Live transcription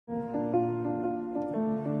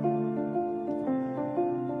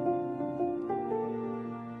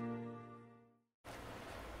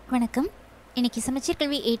வணக்கம். இன்னைக்கு சமச்சீர்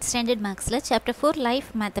கல்வி 8th ஸ்டாண்டர்ட் மேக்ஸில் சாப்டர் 4 லைஃப்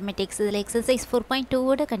மேத்தமெட்டிக்ஸ் இதில் எக்ஸசைஸ்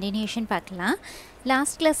 4.2ஓட கண்டினியூஷன் பார்க்கலாம்.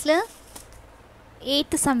 லாஸ்ட் கிளாஸில்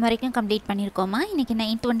 8th சம் வரைக்கும் கம்ப்ளீட் பண்ணியிருக்கோமா. இன்றைக்கி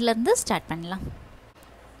 9th ஒன்லேருந்து ஸ்டார்ட் பண்ணலாம்.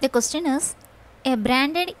 The question is a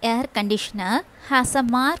branded air conditioner has a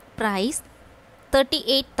mark price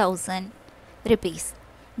 38,000 rupees.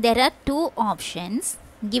 There are two options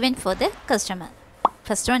given for the customer.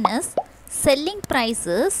 First one is selling price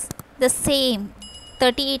is the same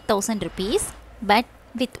 38,000 rupees but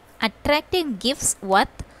with attractive gifts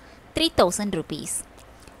worth 3,000 rupees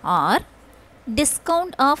or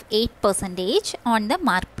discount of 8% on the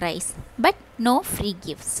mark price but no free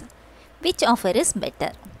gifts. Which offer is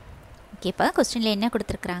better? ஓகேப்பா, கொஸ்டினில் என்ன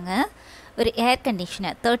கொடுத்துருக்குறாங்க, ஒரு air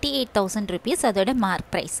conditioner 38,000 rupees அதோட mark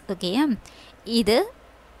price. ஓகேயா, இது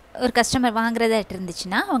ஒரு customer வாங்குறதாட்டு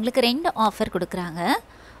இருந்துச்சுன்னா அவங்களுக்கு ரெண்டு ஆஃபர் கொடுக்குறாங்க.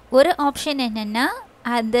 ஒரு ஆப்ஷன் என்னென்னா,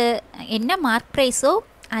 அந்த என்ன மார்க் ப்ரைஸோ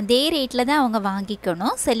அதே ரேட்டில் தான் அவங்க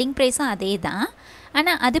வாங்கிக்கணும், செல்லிங் ப்ரைஸும் அதே தான்.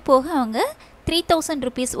 ஆனால் அது போக அவங்க 3,000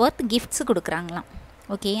 rupees ஒர்த் கிஃப்ட்ஸ் கொடுக்குறாங்களாம்.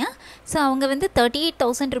 ஓகேயா, ஸோ அவங்க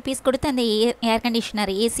 38,000 rupees கொடுத்து அந்த ஏர்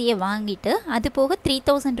கண்டிஷனர் ஏசியை வாங்கிட்டு அது போக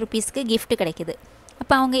 3,000 rupeesக்கு கிஃப்ட் கிடைக்குது.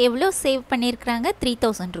 அப்போ அவங்க எவ்வளோ சேவ் பண்ணியிருக்கிறாங்க,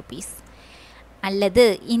 3,000 rupees. அல்லது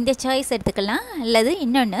இந்த சாய்ஸ் எடுத்துக்கலாம், அல்லது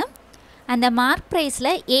இன்னொன்று அந்த மார்க்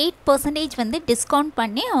ப்ரைஸில் 8% டிஸ்கவுண்ட்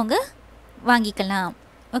பண்ணி அவங்க வாங்கிக்கலாம்.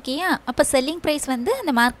 ஓகேயா, அப்போ செல்லிங் ப்ரைஸ்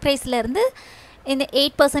அந்த மார்க் ப்ரைஸ்லேருந்து இந்த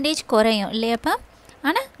 8% குறையும் இல்லையாப்பா.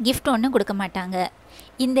 ஆனால் கிஃப்ட் ஒன்றும் கொடுக்க மாட்டாங்க.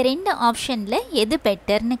 இந்த ரெண்டு ஆப்ஷனில் எது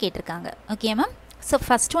பெட்டர்னு கேட்டிருக்காங்க. Okay ma'am. ஸோ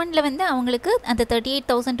ஃபஸ்ட் ஒனில் அவங்களுக்கு அந்த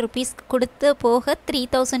 38,000 rupees கொடுத்து போக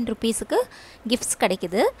 3,000 rupeesக்கு கிஃப்ட்ஸ்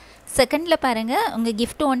கிடைக்குது. செகண்டில் பாருங்கள், உங்கள்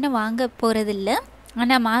கிஃப்ட் ஒன்றும் வாங்க போகிறதில்ல,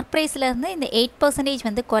 ஆனால் மார்க் ப்ரைஸ்லேருந்து இந்த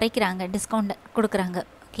 8% குறைக்கிறாங்க, டிஸ்கவுண்ட் கொடுக்குறாங்க.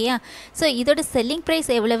 ஓகேயா, ஸோ இதோட செல்லிங் ப்ரைஸ்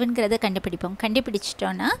எவ்வளவுங்கிறத கண்டுபிடிப்போம்.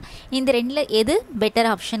 கண்டுபிடிச்சிட்டோன்னா இந்த ரெண்டில் எது பெட்டர்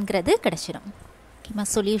ஆப்ஷனுங்கிறது கிடச்சிடும். ஓகேம்மா.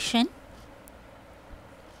 சொல்யூஷன்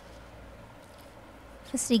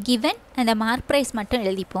ஃபஸ்ட்டு கிவன் அந்த மார்க் ப்ரைஸ் மட்டும்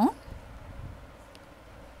எழுதிப்போம்.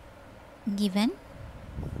 Given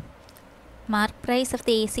mark price of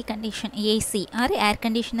the AC condition, AC or air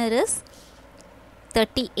conditioner is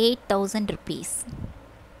 38,000 rupees.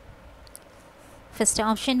 First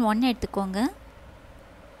option 1 எடுத்துக்கோங்க.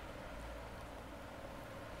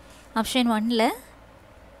 Option 1ல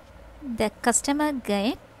the customer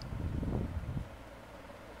get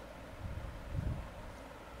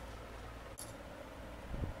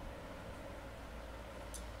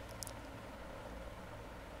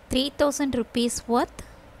 ₹3,000 worth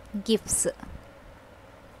gifts.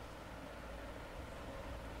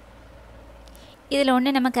 இதில் ஒன்று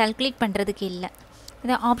நம்ம கால்குலேட் பண்ணுறதுக்கு இல்லை.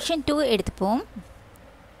 இதை ஆப்ஷன் 2 எடுத்துப்போம்.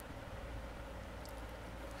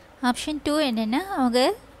 ஆப்ஷன் 2 என்னென்னா, அவங்க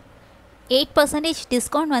 8%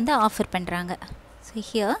 டிஸ்கவுண்ட் ஆஃபர் பண்ணுறாங்க. ஸோ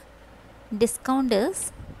ஹியர் டிஸ்கவுண்ட் இஸ்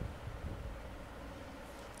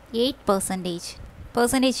 8%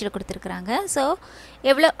 பர்சன்டேஜில் கொடுத்துருக்குறாங்க. ஸோ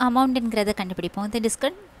எவ்வளோ அமௌண்ட்டுங்கிறத கண்டுபிடிப்போம். இந்த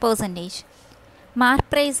discount percentage. Mark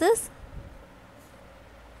price is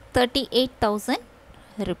 38,000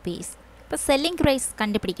 rupees. இப்போ செல்லிங் ப்ரைஸ்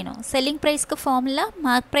கண்டுபிடிக்கணும். செல்லிங் ப்ரைஸ்க்கு formula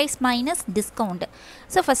mark price minus discount.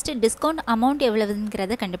 So first discount amount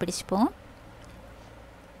எவ்வளவுங்கிறத கண்டுபிடிச்சிப்போம்.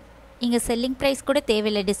 இங்கே செல்லிங் ப்ரைஸ் கூட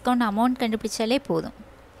தேவையில்லை, டிஸ்கவுண்ட் அமௌண்ட் கண்டுபிடிச்சாலே போதும்.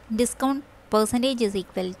 Discount percentage is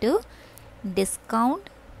equal to discount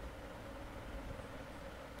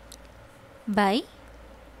by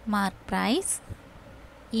mark price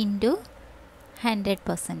into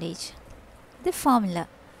 100%. The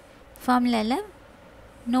formula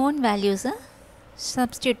known values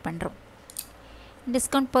substitute பண்ணுறோம்.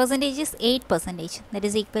 Discount percentage is 8%, that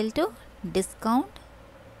is equal to discount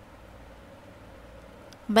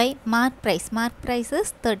by mark price. Mark price is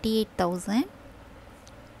 38,000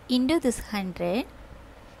 into this 100.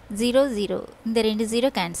 0 0 இந்த ரெண்டு 0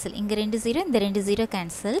 cancel, இங்கே ரெண்டு 0, இந்த ரெண்டு 0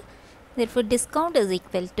 cancel. Therefore discount is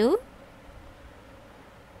equal to,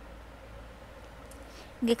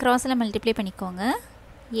 இங்கே crossல multiply பண்ணிக்கோங்க,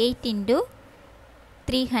 8 into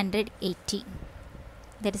 380,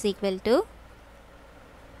 that is equal to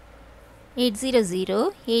 800,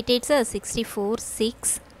 8 8s are 64,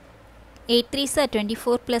 6, 8 3s are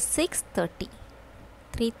 24 plus 6 30,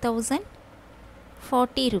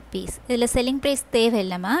 3,040 rupees. இதில் selling price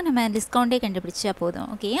தேவையில்லைம்மா, நம்ம டிஸ்கவுண்டே கண்டுபிடிச்சா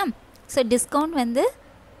போதும். ஓகேயா, ஸோ டிஸ்கவுண்ட்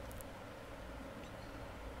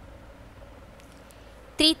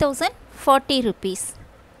 3,040 rupees.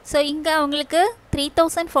 ஸோ இங்கே அவங்களுக்கு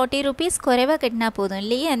 3,040 rupees குறைவாக கட்டினா போதும்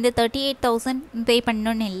இல்லையே, அந்த 38,000 பே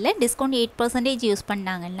பண்ணணுன்னு இல்லை. டிஸ்கவுண்ட் 8% யூஸ்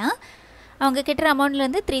பண்ணாங்கன்னா அவங்க கட்டுற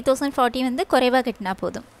அமௌண்ட்டில் 3,040 குறைவாக கட்டினா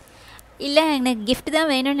போதும். இல்லை எனக்கு gift தான்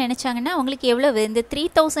வேணும்னு நினச்சாங்கன்னா அவங்களுக்கு எவ்வளவு இந்த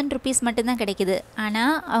 3000 rupees மட்டும்தான் கிடைக்குது.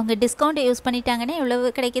 ஆனால் அவங்க டிஸ்கவுண்ட் யூஸ் பண்ணிட்டாங்கன்னா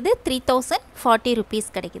எவ்வளவு கிடைக்குது 3040 rupees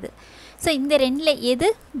கிடைக்குது. ஸோ இந்த ரெண்டில் எது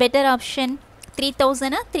பெட்டர் ஆப்ஷன்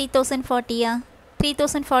 3000 3040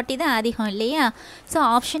 3040 தான் அதிகம் இல்லையா. So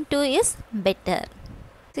option 2 is better.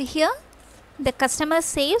 So here the customer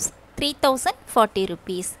saves 3040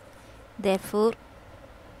 rupees. Therefore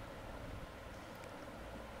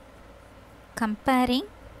comparing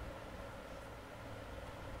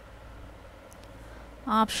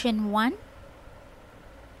option 1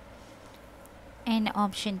 and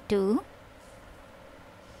option 2,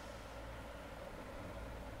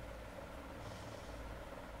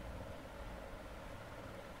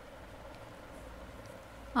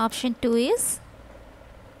 option 2 is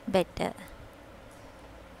better.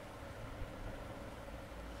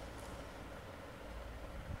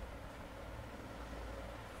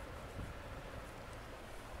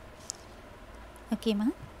 Okay ma.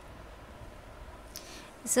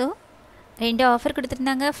 So ரெண்டு ஆஃபர்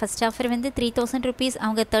கொடுத்துருந்தாங்க. ஃபஸ்ட் ஆஃபர் வந்து 3000 rupees,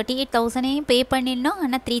 அவங்க 38,000 பே பண்ணிடணும்,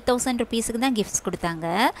 ஆனால் 3000 rupeesக்கு தான் கிஃப்ட்ஸ் கொடுத்தாங்க.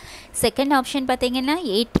 செகண்ட் ஆப்ஷன் பார்த்தீங்கன்னா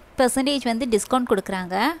 8% வந்து டிஸ்கவுண்ட்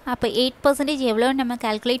கொடுக்குறாங்க. அப்போ 8% எவ்வளோ நம்ம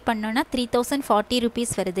கால்குலேட் பண்ணோன்னா 3040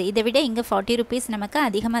 rupees வருது. இதை விட இங்கே 40 rupees நமக்கு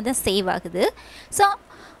அதிகமாக தான் சேவ் ஆகுது. So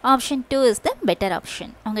option 2 is the better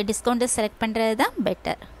option. அவங்க டிஸ்கவுண்ட்டை செலக்ட் பண்ணுறது தான்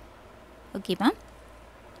பெட்டர். ஓகேவா.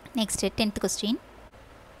 Next 10th question.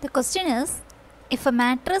 The question is, if a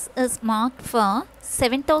mattress is marked for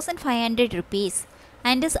 7,500 rupees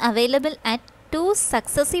and is available at two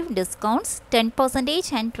successive discounts 10%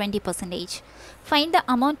 and 20%, find the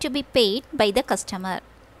amount to be paid by the customer.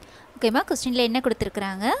 ஓகேவா. கொஸ்டினில் என்ன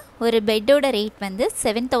கொடுத்துருக்குறாங்க, ஒரு பெட்டோட rate வந்து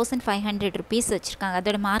 7,500 rupees வச்சுருக்காங்க.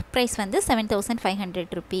 அதோட mark price வந்து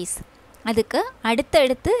 7,500 rupees. அதுக்கு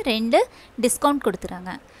அடுத்தடுத்து 2 டிஸ்கவுண்ட்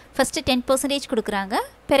கொடுத்துறாங்க. ஃபஸ்ட்டு 10% கொடுக்குறாங்க,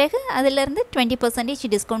 பிறகு அதிலேருந்து 20%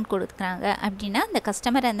 டிஸ்கவுண்ட் கொடுக்குறாங்க. அப்படின்னா அந்த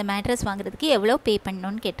கஸ்டமர் அந்த மேட்ரஸ் வாங்குறதுக்கு எவ்வளோ பே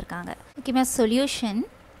பண்ணணும்னு கேட்டிருக்காங்க. ஓகேவா. சொல்யூஷன்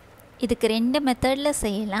இதுக்கு 2 மெத்தடில்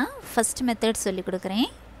செய்யலாம். ஃபஸ்ட் மெத்தட் சொல்லி கொடுக்குறேன்.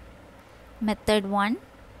 Method 1,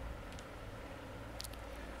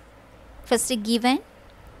 first given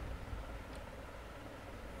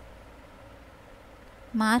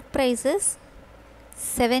mark prices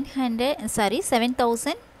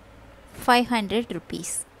 7,500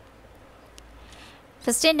 rupees.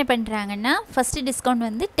 First என்ன பண்ணுறாங்கன்னா, ஃபஸ்ட்டு டிஸ்கவுண்ட்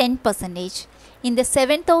வந்து 10%. இந்த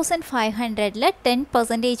 7,500ல்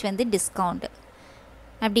 10% வந்து டிஸ்கவுண்ட்.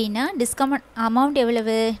 அப்படின்னா டிஸ்கவுண்ட் அமௌண்ட்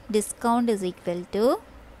எவ்வளவு, discount is equal to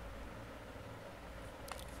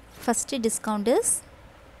first discount is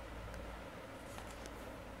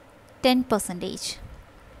 10%.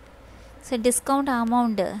 So discount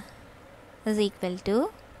amount is equal to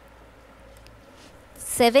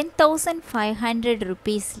 7,500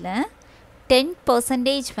 rupeesல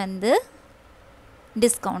 10% வந்து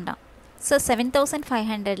டிஸ்கவுண்டா. ஸோ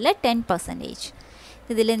 7,500ல் 10%.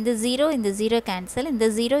 இதில் இந்த 0 இந்த 0 கேன்சல், இந்த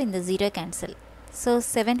 0 இந்த 0 கேன்சல். ஸோ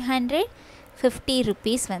 750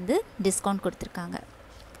 rupees வந்து டிஸ்கவுண்ட் கொடுத்துருக்காங்க.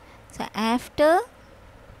 So after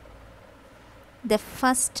the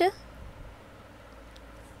first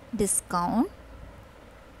discount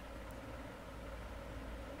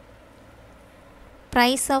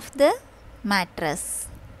price of the mattress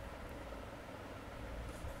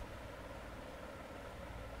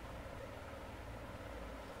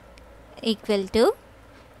equal to,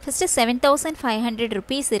 first 7,500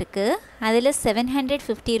 rupees இருக்குது, அதில்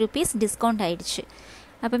 750 rupees டிஸ்கவுண்ட் ஆயிடுச்சு.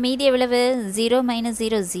 அப்போ மீதி எவ்வளவு, 0 minus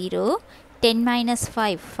 0 0, 10 minus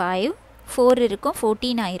 5 5, 4 இருக்கும்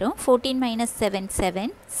 14 ஆயிரும், 14 minus 7 7,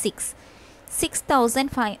 6,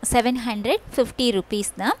 6,750 rupees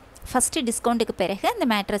தான் ஃபஸ்ட்டு டிஸ்கவுண்ட்டுக்கு பிறகு அந்த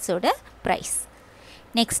மேட்ரஸோட ப்ரைஸ்.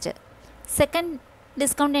 நெக்ஸ்ட்டு செகண்ட்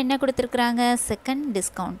டிஸ்கவுண்ட் என்ன கொடுத்துருக்குறாங்க, செகண்ட்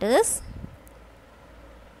டிஸ்கவுண்ட் இஸ்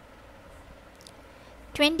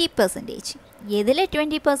 20%. எதில்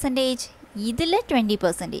 20%, இதில்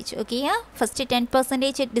 20%. ஓகேயா. ஃபஸ்ட்டு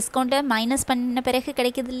 10% டிஸ்கவுண்ட்டை மைனஸ் பண்ண பிறகு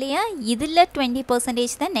கிடைக்கிது இல்லையா, இதில்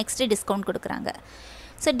 20% தான் நெக்ஸ்ட்டு டிஸ்கவுண்ட் கொடுக்குறாங்க.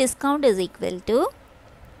 So discount is equal to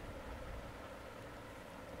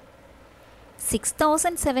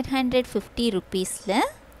 6,750 rupeesல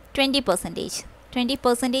 20%.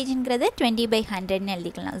 20%ங்கிறது 20/100ன்னு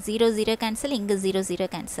எழுதிக்கலாம். 0 0 கேன்சல், இங்கே 0 0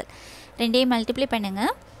 கேன்சல். ரெண்டையும் மல்டிப்ளை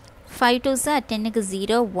பண்ணுங்கள். 5 2s are 10க்கு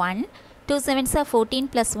 0 1, 2 7s are 14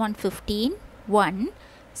 plus 1 15 1,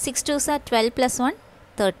 6 2s are 12 plus 1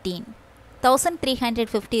 13,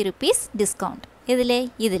 1,350 rupees discount.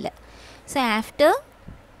 இதில் so after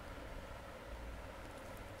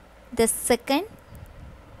the second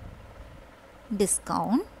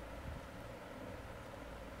discount,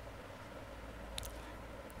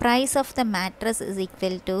 price of the mattress is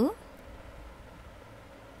equal to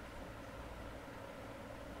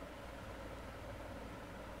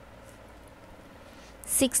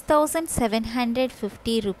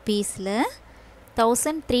 6,750 rupeesல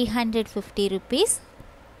 1,350 rupees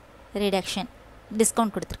reduction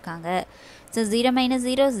discount கொடுத்திருக்காங்க. So 0 minus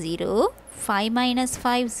 0 0, 5 minus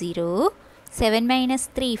 5 0, 7 minus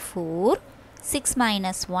 3 4, 6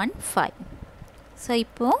 minus 1 5. So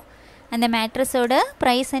இப்போ அந்த மேட்ரஸோட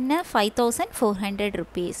price என்ன 5,400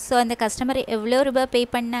 rupees. So அந்த customer எவ்வளோ ரூபாய் பே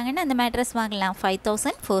பண்ணாங்கன்னா அந்த மேட்ரஸ் வாங்கலாம்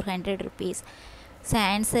 5,400 rupees. So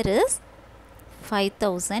answer is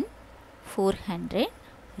 5,400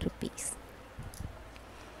 rupees.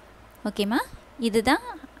 ஓகேம்மா, இதுதான்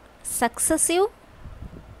சக்ஸஸிவ்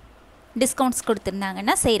டிஸ்கவுண்ட்ஸ்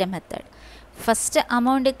கொடுத்துருந்தாங்கன்னா செய்கிற மெத்தட். ஃபஸ்ட்டு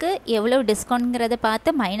அமௌண்ட்டுக்கு எவ்வளோ டிஸ்கவுண்ட்ங்கிறத பார்த்து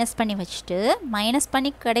மைனஸ் பண்ணி வச்சுட்டு மைனஸ்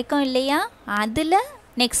பண்ணி கிடைக்கும் இல்லையா அதில்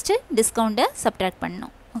நெக்ஸ்ட்டு டிஸ்கவுண்ட்டை சப்ட்ராக்ட்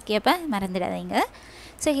பண்ணணும். ஓகே, அப்போ மறந்துடாதீங்க.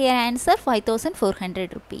 So here answer 5,400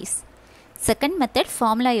 rupees. Second method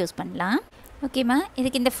formula use பண்ணலாம். ஓகேம்மா,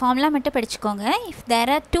 இதுக்கு இந்த ஃபார்முலா மட்டும் படிச்சுக்கோங்க. If there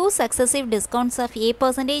are 2 successive discounts of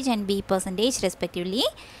A% and B% respectively,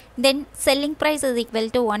 then selling price is equal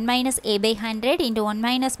to 1 minus A by 100 into 1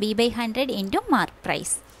 minus B by 100 into mark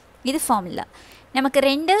price. இது formula. நமக்கு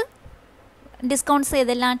ரெண்டு discounts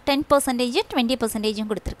இதெல்லாம் 10% 20%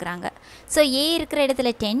 கொடுத்துருக்குறாங்க. ஸோ ஏ இருக்கிற இடத்துல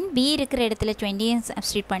 10, பி இருக்கிற இடத்துல 20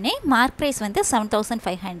 சப்ஸ்டியூட் பண்ணி மார்க் ப்ரைஸ் வந்து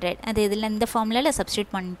 7,500. அது இதில் இந்த ஃபார்முலாவில்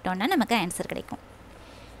சப்ஸ்டியூட் பண்ணிட்டோன்னா நமக்கு ஆன்சர் கிடைக்கும்.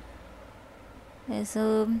 So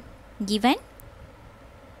given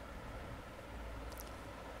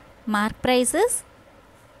mark price is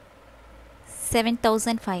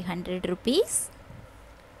 7,500 rupees,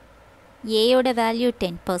 A ஓட value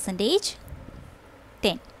 10%,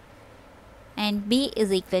 10 and B is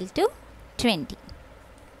equal to 20.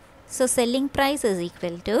 So selling price is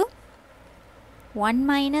equal to 1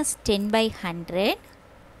 minus 10 by 100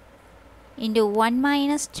 into 1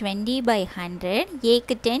 minus 20 by 100. A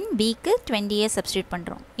க்கு 10, B க்கு 20 substitute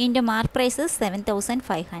பண்ணுறோம் into mark price is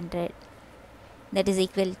 7,500. That is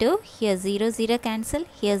equal to, here 0 0 cancel,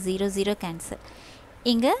 here 0 0 cancel.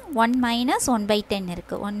 இங்கே 1 minus 1 by 10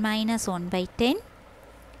 இருக்கு. 1 minus 1 by 10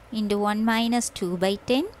 into 1 minus 2 by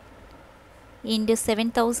 10 into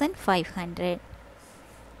 7,500.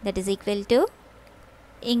 That is equal to,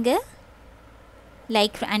 இங்கே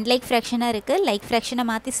like and like ஃப்ராக்ஷனாக இருக்குது. Like ஃப்ராக்ஷனை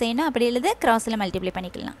மாற்றி செய்யணும். அப்படி எழுத கிராஸில் மல்டிப்ளை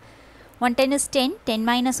பண்ணிக்கலாம். 110 is 10, 10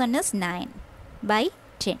 minus 1 is 9 by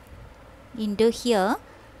 10 into here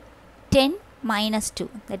 10 minus 2,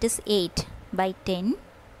 that is 8 by 10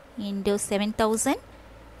 into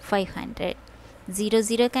 7,500. 0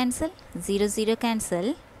 0 cancel, 0 0 cancel.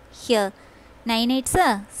 Here 9 8s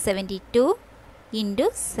are 72 into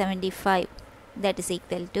 75. That is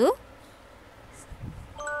equal to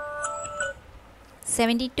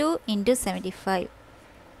 72 into 75.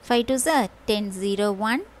 5 2s are 10 0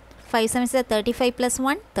 1. 5 7s are 35 plus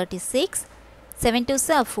 1 36. 7 2s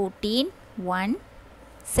are 14 1.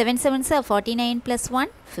 7 7s are 49 plus 1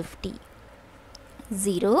 50.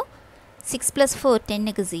 0. 6 plus 4 10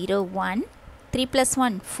 is 0 1. 3 plus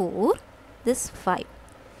 1 4. This 5.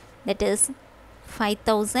 That is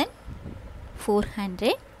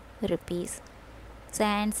 5,400 rupees. So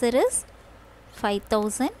answer is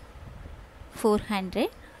 5,400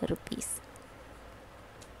 rupees.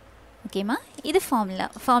 ஓகேம்மா, இது formula.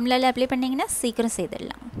 ஃபார்முலாவில் apply பண்ணிங்கன்னா சீக்கிரம்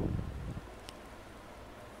செய்திடலாம்.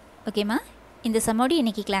 ஓகேம்மா, இந்த சம்மோடி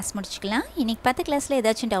இன்றைக்கி class முடிச்சுக்கலாம். இன்றைக்கி பார்த்த கிளாஸில்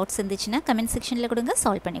ஏதாச்சும் டவுட்ஸ் இருந்துச்சுன்னா கமெண்ட் செக்ஷனில் கொடுங்க,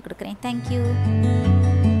 சால்வ் பண்ணி கொடுக்குறேன். தேங்க்யூ.